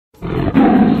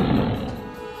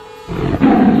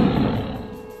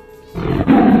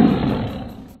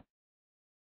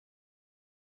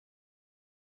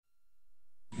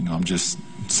I'm just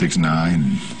 6'9",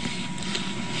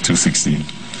 260,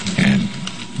 and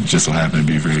just so happen to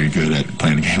be very good at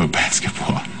playing the game of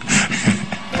basketball.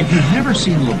 If you've never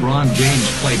seen LeBron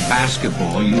James play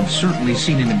basketball, you've certainly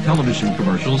seen him in television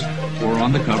commercials or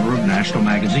on the cover of national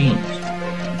magazines.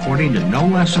 According to no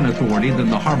less an authority than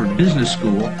the Harvard Business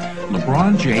School,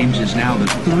 LeBron James is now the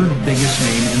third biggest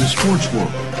name in the sports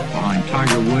world, behind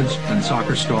Tiger Woods and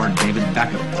soccer star David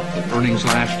Beckham, with earnings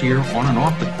last year on and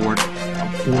off the court of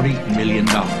 $40 million.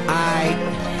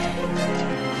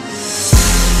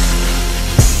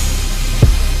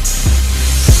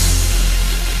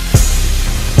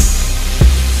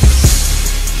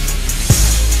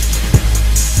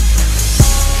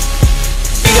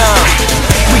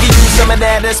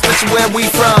 That, especially where we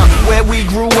from, where we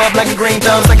grew up like a green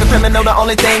thumbs, like a criminal, the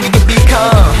only thing you can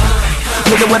become.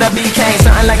 Look at what I became,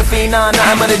 something like a phenom,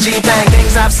 nothing but a G thing.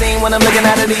 Things I've seen when I'm looking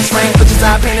out of these frames, pictures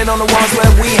I painted on the walls where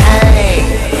we hang.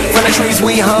 From the trees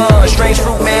we hung, strange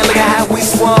fruit man, look at how we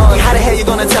swung. How the hell you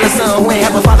gonna tell us son who ain't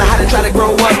have a father how to try to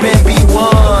grow up and be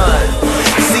one?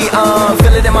 See,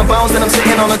 feel it in my bones that I'm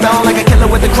sitting on a throne like a killer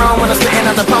with the chrome when I'm spitting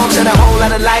out the poem. Shed a whole lot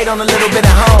of light on a little bit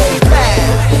of home.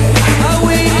 I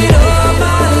waited all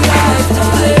my life to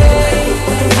play.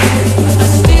 I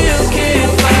still can't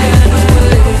find a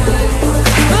way.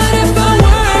 But if I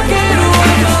work it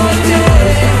one more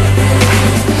day,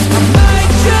 I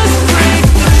might just break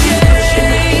the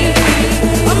chain.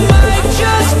 I might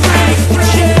just break the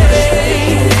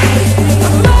chain.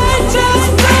 I might just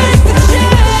break the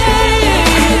chain.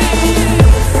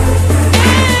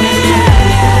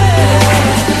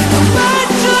 I might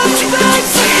just break the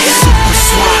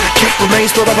chain.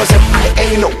 Remains thought I was an I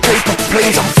ain't no paper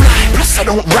planes, I'm fly, plus I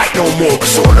don't write no more.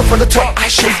 Sort up from the top, I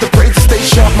shave the braids to stay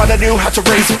sharp, man I knew how to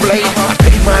raise a blade. I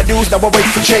paid my dues, now I wait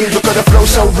for change. Look at the flow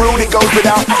so rude, it goes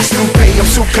without asking pay. I'm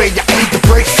so clean, I ain't the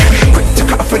brakes. Quick to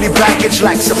cut off any baggage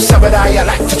like some samurai. I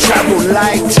like to travel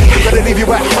light. I'm gonna leave you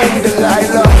at home,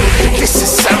 Delilah. This is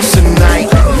Samson night.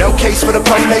 No case for the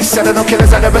police, and no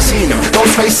killers I never seen them.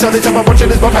 Ghostface on the top, I'm watching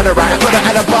this Bob Hanna right. I got an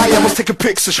alibi, I was taking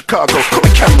pics of Chicago. Call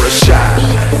me camera shy.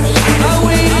 I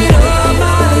waited all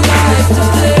my life to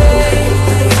play.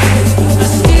 I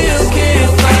still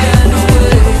can't find a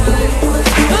way.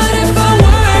 But if I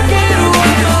work it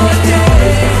one more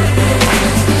day,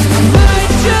 I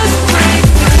might just break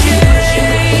the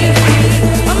chain.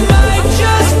 I might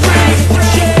just break the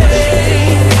chain.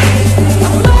 I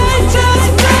might just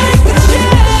break the chain.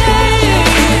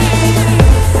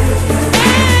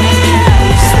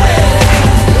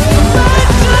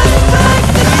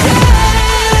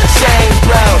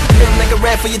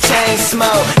 For your chain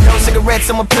smoke, no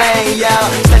cigarettes on my plane, yo.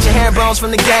 Snatch your hair bones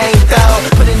from the game,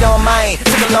 though. Put it on mine,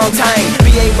 took a long time.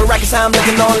 B.A. Baracus, I'm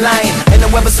looking online. And the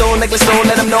weapon soul necklace, so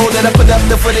let them know that I put up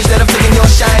the footage that I'm taking your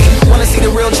shine. Wanna see the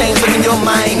real change, look in your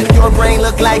mind. Your brain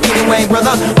look like anyway,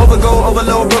 brother. Overgo,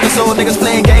 overload, broken soul. Niggas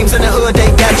playing games in the hood, they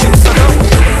got you, sucker.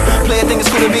 Player think it's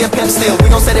cool to be a pimp still.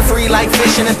 We gon' set it free like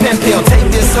fish in a pimp pill. Take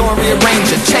this so and rearrange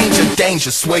it, change it.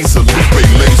 Danger sways a Lupe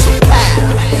laser.